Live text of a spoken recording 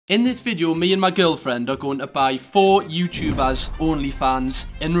In this video, me and my girlfriend are going to buy 4 YouTubers OnlyFans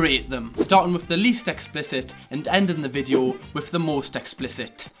and rate them, starting with the least explicit and ending the video with the most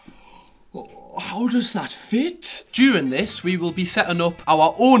explicit. How does that fit? During this, we will be setting up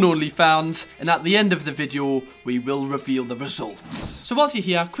our own OnlyFans, and at the end of the video, we will reveal the results. So whilst you're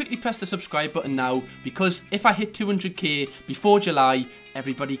here, quickly press the subscribe button now, because if I hit 200k before July,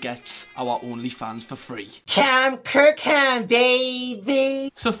 everybody gets our OnlyFans for free. Kirkham,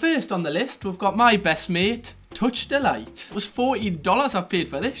 baby! So first on the list, we've got my best mate, Touch Delight. It was $14 I've paid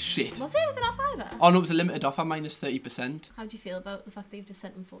for this shit. Was it? Was it not $5? Oh no, it was a limited offer, minus 30%. How do you feel about the fact that you've just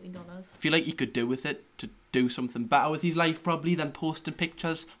sent him $14? I feel like you could do with it to do something better with his life probably than posting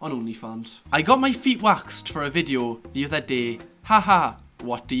pictures on OnlyFans. I got my feet waxed for a video the other day. Haha,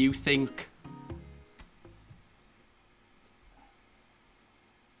 what do you think?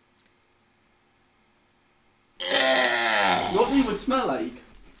 What they would smell like?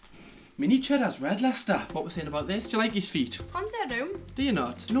 Mini Cheddar's Red Leicester. What we're saying about this? Do you like his feet? I do. Do you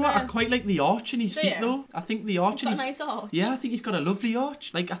not? Do you know what? I quite like the arch in his feet though. I think the arch in his... He's got a nice arch. Yeah, I think he's got a lovely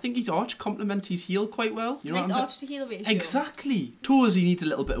arch. Like, I think his arch complements his heel quite well. You know nice arch to heel ratio. Exactly. Toes he needs a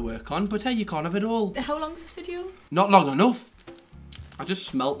little bit of work on, but hey, you can't have it all. How long is this video? Not long enough. I just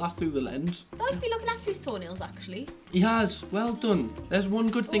smelt that through the lens. I thought he'd be looking after his toenails, actually. He has. Well done. There's one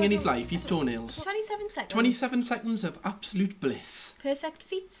good thing in his life, his toenails. 27 seconds. 27 seconds of absolute bliss. Perfect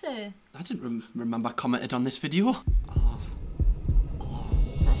feet, sir. I didn't remember I commented on this video.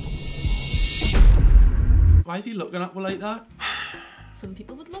 Why is he looking at me like that? Some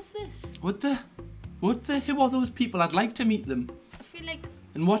people would love this. Would they? Would they? Who are those people? I'd like to meet them. I feel like...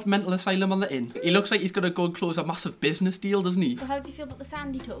 And what mental asylum are they in? He looks like he's going to go and close a massive business deal, doesn't he? So how do you feel about the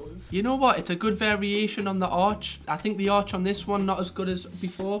sandy toes? You know what? It's a good variation on the arch. I think the arch on this one, not as good as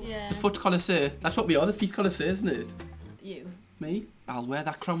before. Yeah. The foot connoisseur. That's what we are, the feet connoisseur, isn't it? You. Me? I'll wear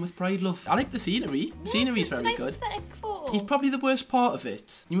that crown with pride, love. I like the scenery. The scenery's very nice good. Aesthetic photo. He's probably the worst part of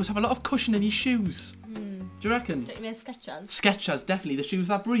it. He must have a lot of cushion in his shoes. Do you reckon? Don't you mean Skechers? Skechers, definitely. The shoes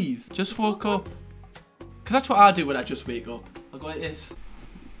that breathe. Just woke up. Because that's what I do when I just wake up. I go like this.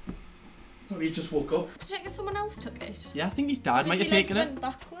 Sorry, he just woke up. Do you reckon someone else took it? Yeah, I think his dad might have taken it.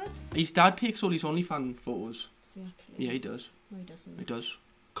 Backwards? His dad takes all his OnlyFans photos. Exactly. Yeah, he does. No, he doesn't. He does.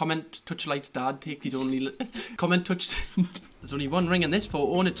 Comment Touchlight's dad takes his only... Comment Touch... There's only one ring in this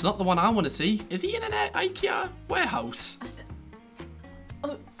photo and it's not the one I want to see. Is he in an IKEA warehouse?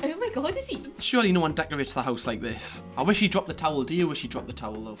 Oh my god, is he? Surely no one decorates the house like this. I wish he dropped the towel. Do you wish he dropped the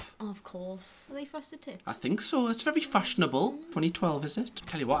towel, love? Oh, of course. Are they frosted tips? I think so. It's very fashionable. 2012, is it?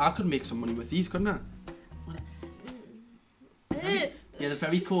 Tell you what, I could make some money with these, couldn't I? Yeah, they're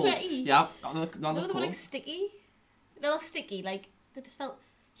very cool. Sweaty. Yeah, No, they were like sticky. They're not sticky, like, they just felt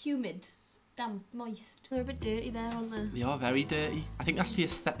humid, damp, moist. They're a bit dirty there, aren't they? They are very dirty. I think that's the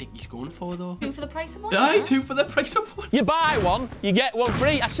aesthetic he's going for, though. 2 for the price of one? Aye, 2 for the price of one. You buy one, you get one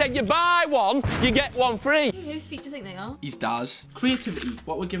free. I said you buy one, you get one free. Whose feet do you think they are? His dad's. Creativity.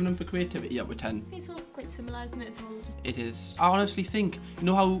 What we're giving him for creativity out of 10? It's all quite similar, isn't it? It's all just... It is. I honestly think, you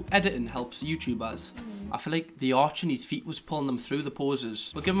know how editing helps YouTubers? I feel like the arch in his feet was pulling them through the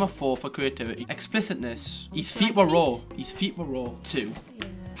poses. We'll give him a 4 for creativity. Explicitness. His feet were raw. His feet were raw. 2. Yeah.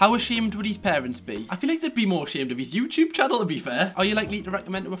 How ashamed would his parents be? I feel like they'd be more ashamed of his YouTube channel, to be fair. Are you likely to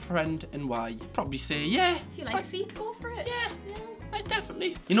recommend to a friend, and why? Probably say, yeah. If you like feet, go for it. Yeah.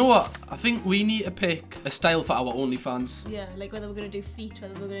 Definitely. You know what? I think we need to pick a style for our OnlyFans. Yeah, like whether we're going to do feet,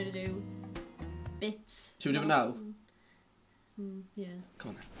 whether we're going to do bits. Should we do it now? Yeah.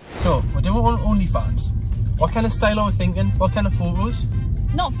 Come on then. So, we're doing OnlyFans. What kind of style are we thinking? What kind of photos?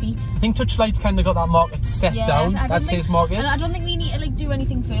 Not feet. I think Touchlight's kind of got that market set down. That's his market. And I don't think we need to like do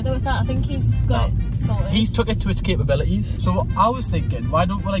anything further with that. I think he's got it sorted. He's took it to its capabilities. So I was thinking, why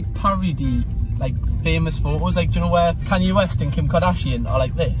don't we like parody like famous photos? Like, do you know where Kanye West and Kim Kardashian are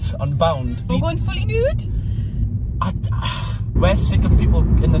like this, unbound? We're going fully nude? We're sick of people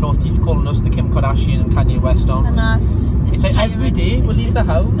in the northeast calling us the Kim Kardashian and Kanye West on. And that's it's like every day we leave the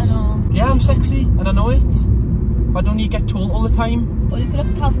house. I know. Yeah, I'm sexy and I know it. Why don't you get told all the time? Or you could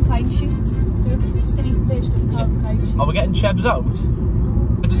have Calvin Klein shoots. Do a silly version of Calvin Klein shoots. Are we getting Chebs out?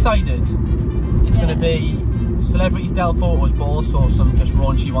 We decided it's going to be celebrity style photos, but also some just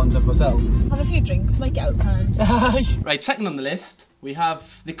raunchy ones of myself. Have a few drinks, might get out of hand. Right, second on the list, we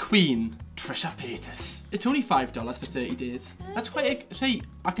have the Queen, Trisha Paytas. It's only $5 for 30 days. That's quite a... See,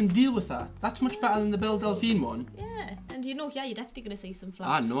 I can deal with that. That's much better than the Belle Delphine one. Yeah, and you know, yeah, you're definitely going to see some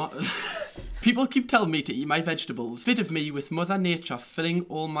I flaps. know. People keep telling me to eat my vegetables. Vid of me with Mother Nature filling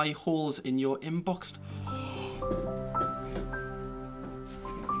all my holes in your inbox.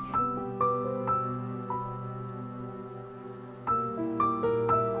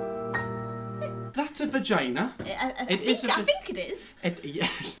 That's a vagina. I think it is.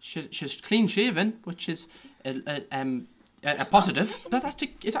 Yes. She's clean shaven, which is a positive. But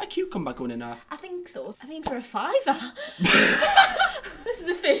is that a cucumber going in her? I think so. I mean, for a £5. This is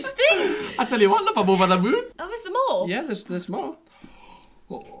the first thing. I tell you what, love, I'm over the moon. Oh, is there more? Yeah, there's more.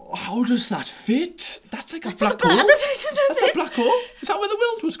 Oh, how does that fit? That's like a black hole. hole. That's a black hole. Is that where the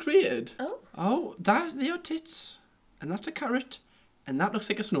world was created? Oh. Oh, they are tits. And that's a carrot. And that looks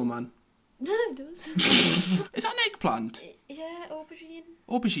like a snowman. No, it does. Is that an eggplant? Yeah, aubergine.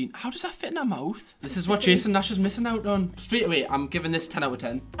 Aubergine. How does that fit in her mouth? This is what Jason Nash is missing out on. Straight away, I'm giving this 10 out of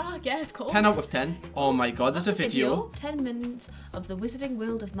 10. Oh, yeah, of course. 10 out of 10. Oh my god, there's a video. 10 minutes of the wizarding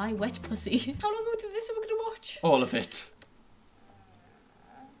world of my wet pussy. How long into this are we going to watch? All of it.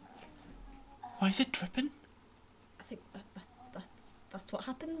 Why is it dripping? I think that's what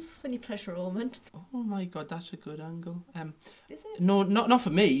happens when you pleasure a woman. Oh my god, that's a good angle. Is it? No, not for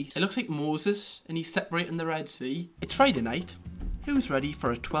me. It looks like Moses and he's separating the Red Sea. It's Friday night. Who's ready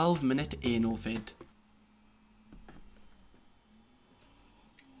for a 12-minute anal vid?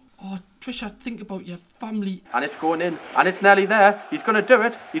 Oh, Trisha, think about your family. And it's going in, and it's nearly there. He's going to do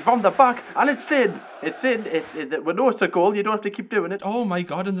it. He's from the back, and it's in. It's in. We know it's a goal. You don't have to keep doing it. Oh my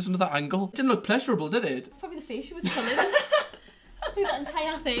god, and there's another angle. It didn't look pleasurable, did it? It's probably the face she was pulling. Through that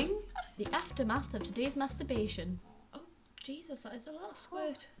entire thing. The aftermath of today's masturbation. Oh, Jesus, that is a lot of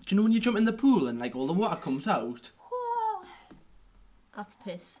squirt. Do you know when you jump in the pool and like all the water comes out? That's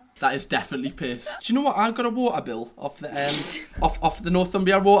piss. That is definitely piss. Do you know what? I got a water bill off the off the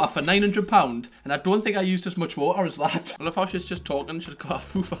Northumbria water for £900, and I don't think I used as much water as that. I love how she's just talking. She's got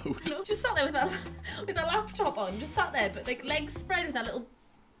her foof out. No, just sat there with her laptop on. Just sat there, but like legs spread with her little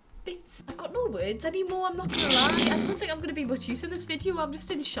bits. I've got no words anymore. I'm not gonna lie. I don't think I'm gonna be much use in this video. I'm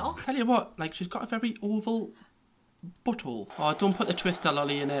just in shock. Tell you what, like she's got a very oval butthole. Oh, don't put the twister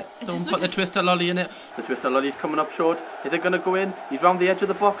lolly in it. Don't put the twister lolly in it. The twister lolly's coming up short. Is it going to go in? He's round the edge of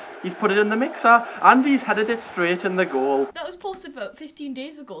the box. He's put it in the mixer. And he's headed it straight in the goal. That was posted about 15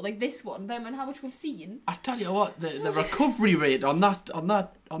 days ago, like this one, bear in mind how much we've seen. I tell you what, the recovery rate on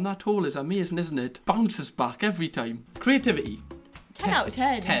that hole is amazing, isn't it? Bounces back every time. Creativity. 10 out of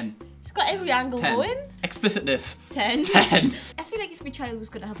 10. 10. It's got every angle 10. going. Explicitness. 10. 10. I feel like if my child was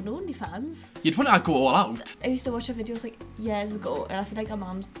going to have an OnlyFans, you'd want to go all out. I used to watch her videos like years ago, and I feel like her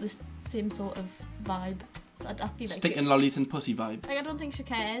mum's the same sort of vibe. So I feel like sticking lollies and pussy vibe. Like I don't think she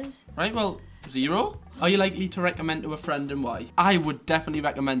cares. Right, well, 0. Are you likely to recommend to a friend and why? I would definitely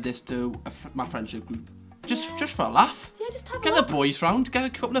recommend this to my friendship group. Just for a laugh. Yeah, just have Get a the look. boys round, get a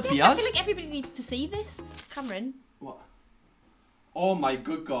couple of beers. I feel like everybody needs to see this. Cameron. What? Oh my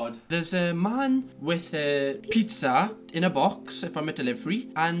good god. There's a man with a pizza in a box from a delivery,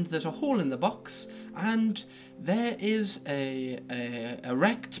 and there's a hole in the box, and there is a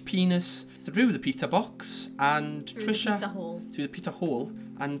erect penis through the pizza box, and Through Trisha... the pizza hole,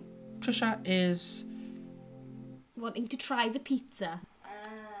 and Trisha is... wanting to try the pizza.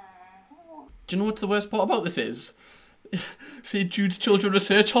 Do you know what the worst part about this is? See Jude's Children's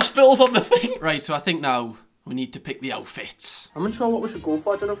Research Hospital's on the thing. Right, so I think now we need to pick the outfits. I'm unsure what we should go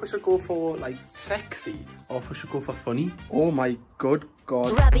for. I don't know if we should go for, like, sexy or if we should go for funny. Oh my good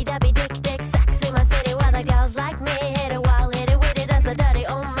god. Rubby dubby dick dick sex in my city where the girls like me hit it wild, hit it with it, that's a dirty.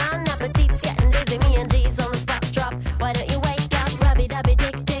 Oh man, appetite's getting dizzy, me and G's on the spot drop. Why don't you wake up? Rubby dubby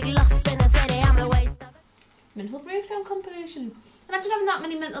dick dick lost in the city, I'm a waste of it. Mental breakdown compilation. Imagine having that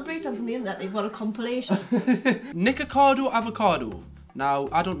many mental breakdowns on the internet, they've got a compilation. Nikocado Avocado. Now,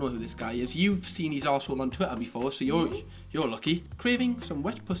 I don't know who this guy is. You've seen his arsehole on Twitter before, so you're lucky. Craving some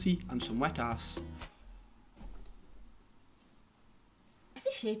wet pussy and some wet ass. Is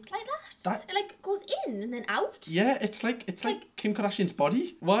it shaped like that? It like goes in and then out? Yeah, it's like Kim Kardashian's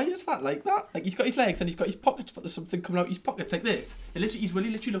body. Why is that like that? Like he's got his legs and he's got his pockets, but there's something coming out his pockets like this. His willy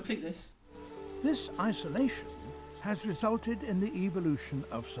literally looks like this. This isolation has resulted in the evolution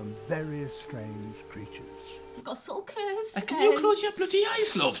of some very strange creatures. It's got a subtle curve. Can you close your bloody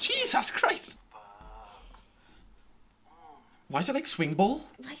eyes, love? Jesus Christ. Why is it like swing ball?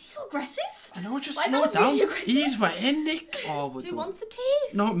 Why is he so aggressive? I know, just Why, slow that was down. really aggressive. He's wetting, Nick. Oh, Who wants a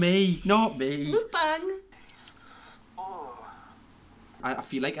taste? Not me, not me. Mukbang. I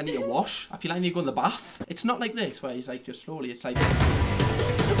feel like I need a wash. I feel like I need to go in the bath. It's not like this, where he's like just slowly, it's like...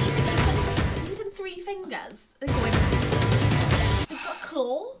 Look, he's using 3 fingers. They're going... They've got a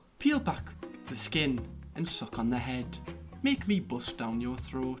claw. Peel back the skin and suck on the head. Make me bust down your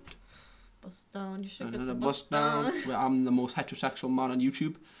throat. Bust down, you should get Another the bust down. Where I'm the most heterosexual man on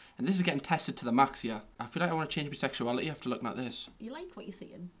YouTube. And this is getting tested to the max here. I feel like I want to change my sexuality after looking at this. You like what you're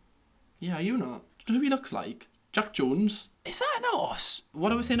seeing? Yeah, are you not? Do you know who he looks like? Jack Jones. Is that an horse?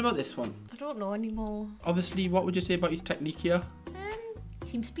 What are we saying about this one? I don't know anymore. Obviously, what would you say about his technique here?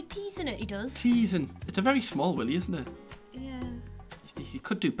 Seems to be teasing it, he does. Teasing. It's a very small willy, isn't it? Yeah. You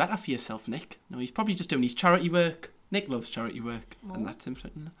could do better for yourself, Nick. No, he's probably just doing his charity work. Nick loves charity work. Oh. And that's him.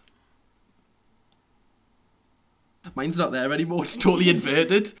 Mine's not there anymore. It's totally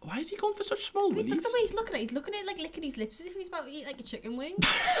inverted. Why is he going for such small willies? Look at the way he's looking at it. He's looking at it like licking his lips as if he's about to eat like a chicken wing.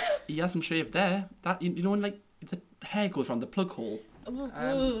 He hasn't shaved there. That you know when like the hair goes around the plug hole.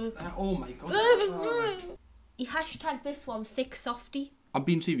 Oh my god. He hashtagged this one thick softy. I'm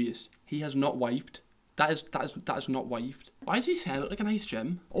being serious. He has not wiped. That is not wiped. Why does his hair look like a nice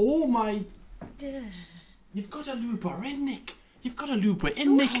gem? Oh my. You've got a lube in, Nick. You've got a lube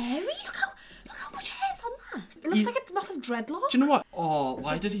in, Nick. So hairy. Look how much hair's on that. It looks like a massive dreadlock. Do you know what? Oh,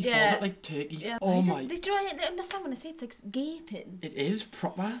 why does his balls look like turkey? Yeah. Oh my. Do you understand when I say it's like gaping? It is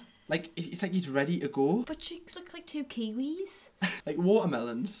proper. Like, it's like he's ready to go. But cheeks look like two kiwis. Like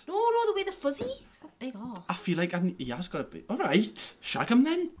watermelons. No, the way they're fuzzy. Big arse. I feel like he has got a bit. Alright, shag him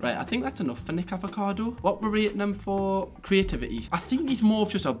then. Right, I think that's enough for Nick Avocado. What we're rating him for creativity? I think he's more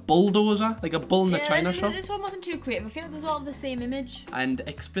of just a bulldozer, like a bull in the china shop. This one wasn't too creative. I feel like there's a lot of the same image. And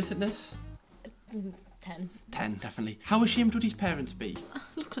explicitness? 10. 10, definitely. How ashamed would his parents be?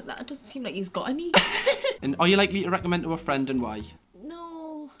 Look at that. It doesn't seem like he's got any. And are you likely to recommend to a friend and why?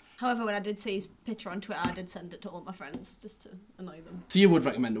 No. However, when I did see his picture on Twitter, I did send it to all my friends just to annoy them. So you would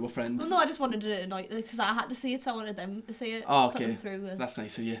recommend to a friend? Well, no, I just wanted to annoy them because I had to see it, so I wanted them to see it. Oh, put okay. them through the... That's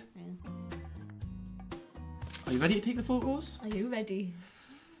nice of you. Yeah. Are you ready to take the photos? Are you ready?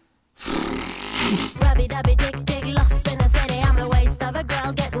 Rubby-dubby dick lost in a city. I'm the waste of a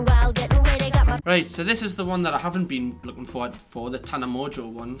girl getting wild, getting witty. Got my Right, so this is the one that I haven't been looking forward for, the Tana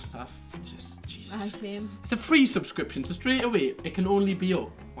Mongeau one. Jesus. I see him. It's a free subscription, so straight away it can only be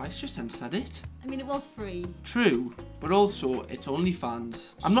up. Why it's just censored it? I mean, it was free. True, but also it's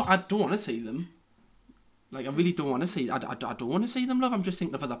OnlyFans. I don't want to see them. Like, I really don't want to see. I don't want to see them, love. I'm just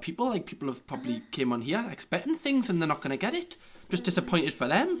thinking of other people. Like, people have probably came on here expecting things and they're not going to get it. Just disappointed for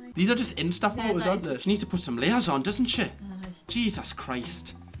them. These are just Insta photos, aren't they? She needs to put some layers on, doesn't she? Jesus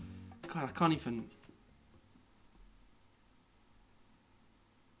Christ. God, I can't even...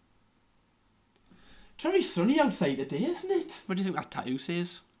 It's very sunny outside today, isn't it? What do you think that tattoo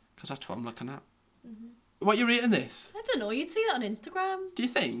says? Because that's what I'm looking at. What are you rating this? I don't know, you'd see that on Instagram. Do you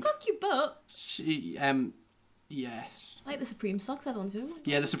think? It's got a cute butt. Yes. I like the Supreme socks, I don't know.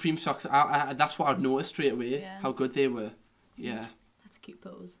 Yeah, the Supreme socks, that's what I'd noticed straight away, Yeah. how good they were. Yeah. That's a cute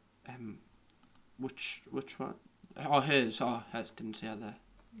pose. Which one? Oh, hers. Oh, I didn't see her there.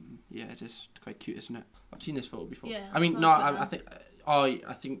 Yeah, it is quite cute, isn't it? I've seen this photo before. Yeah, I mean, no, I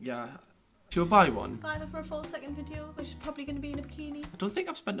think, yeah. She'll buy one. $5 for a full second video, which is probably going to be in a bikini. I don't think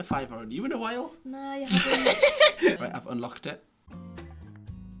I've spent a $5 on you in a while. Nah, you haven't. Right, I've unlocked it.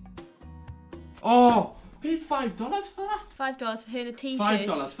 Oh, paid $5 for that. $5 for her in a t-shirt.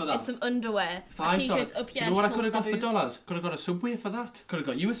 $5 for that. And some underwear. $5. T-shirts up Do here. you know what I could have got for dollars? Could have got a Subway for that. Could have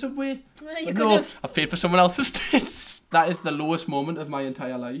got you a Subway. You But could no, have. I paid for someone else's tits. That is the lowest moment of my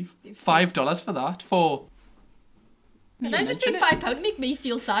entire life. $5 for that. For... And I just paid £5 to make me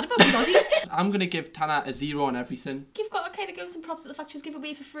feel sad about my body. I'm going to give Tana a 0 on everything. You've got to kind of give some props at the fact she's give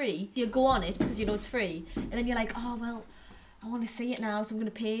away for free. You go on it because you know it's free. And then you're like, oh, well, I want to see it now, so I'm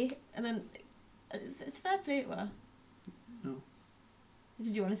going to pay. And then it's fair play to her. No.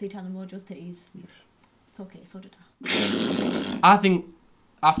 Did you want to see Tana Mongeau's titties? Yes. It's okay, so did I. I think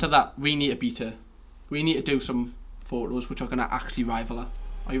after that, we need to beat her. We need to do some photos which are going to actually rival her.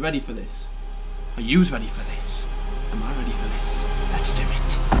 Are you ready for this? Are you ready for this? Am I ready for this? Let's do it.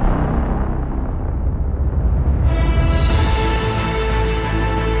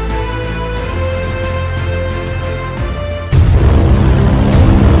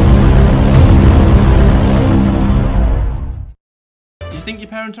 Do you think your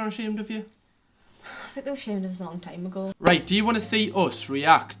parents are ashamed of you? I think they were ashamed of us a long time ago. Right, do you want to see us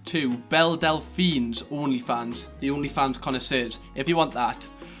react to Belle Delphine's OnlyFans? The OnlyFans connoisseurs. If you want that,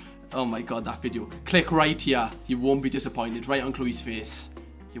 oh my god, that video. Click right here. You won't be disappointed. Right on Chloe's face.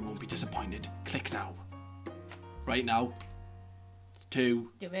 You won't be disappointed. Click now. Right now.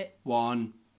 2. Do it. 1.